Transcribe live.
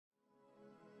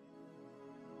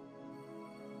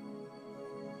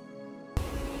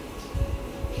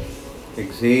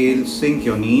Exhale, sink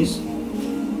your knees.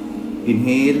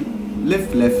 Inhale,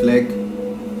 lift left leg,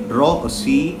 draw a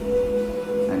C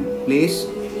and place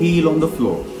heel on the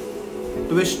floor.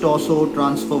 Twist torso,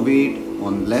 transfer weight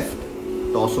on left,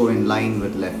 torso in line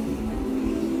with left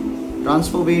knee.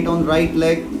 Transfer weight on right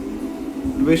leg,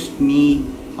 twist knee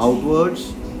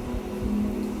outwards.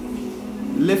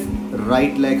 Lift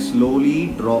right leg slowly,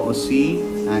 draw a C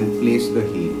and place the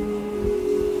heel.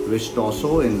 Twist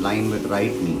torso in line with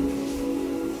right knee.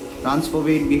 Transfer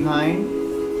weight behind,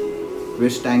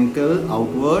 twist ankle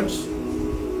outwards.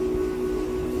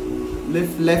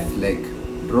 Lift left leg,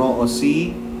 draw a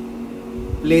C,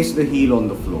 place the heel on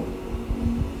the floor.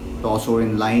 Torso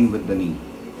in line with the knee.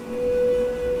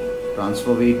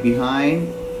 Transfer weight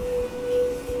behind,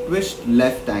 twist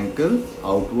left ankle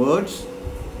outwards.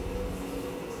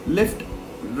 Lift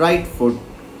right foot,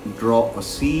 draw a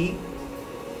C,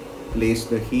 place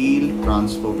the heel,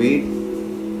 transfer weight.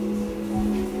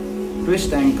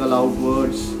 Twist ankle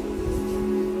outwards.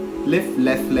 Lift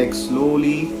left leg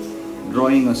slowly,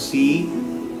 drawing a C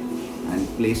and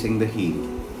placing the heel.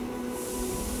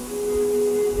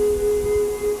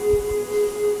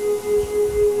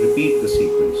 Repeat the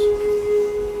sequence.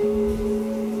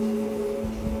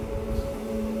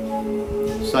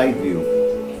 Side view.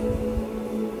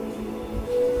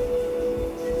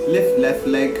 Lift left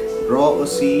leg, draw a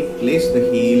C, place the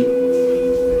heel,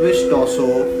 twist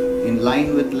torso in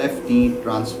line with left knee,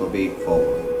 transfer weight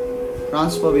forward.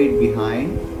 Transfer weight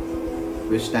behind,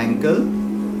 twist ankle,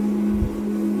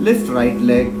 lift right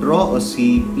leg, draw a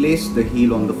C, place the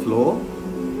heel on the floor,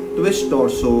 twist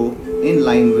torso in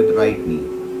line with right knee.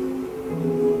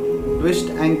 Twist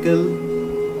ankle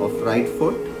of right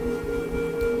foot,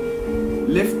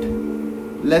 lift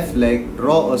left leg,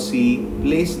 draw a C,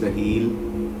 place the heel,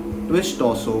 twist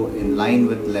torso in line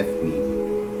with left knee.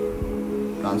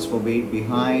 Transfer weight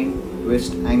behind,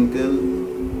 twist ankle,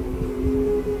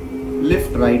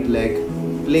 lift right leg,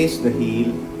 place the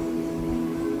heel,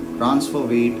 transfer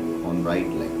weight on right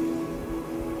leg.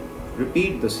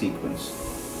 Repeat the sequence.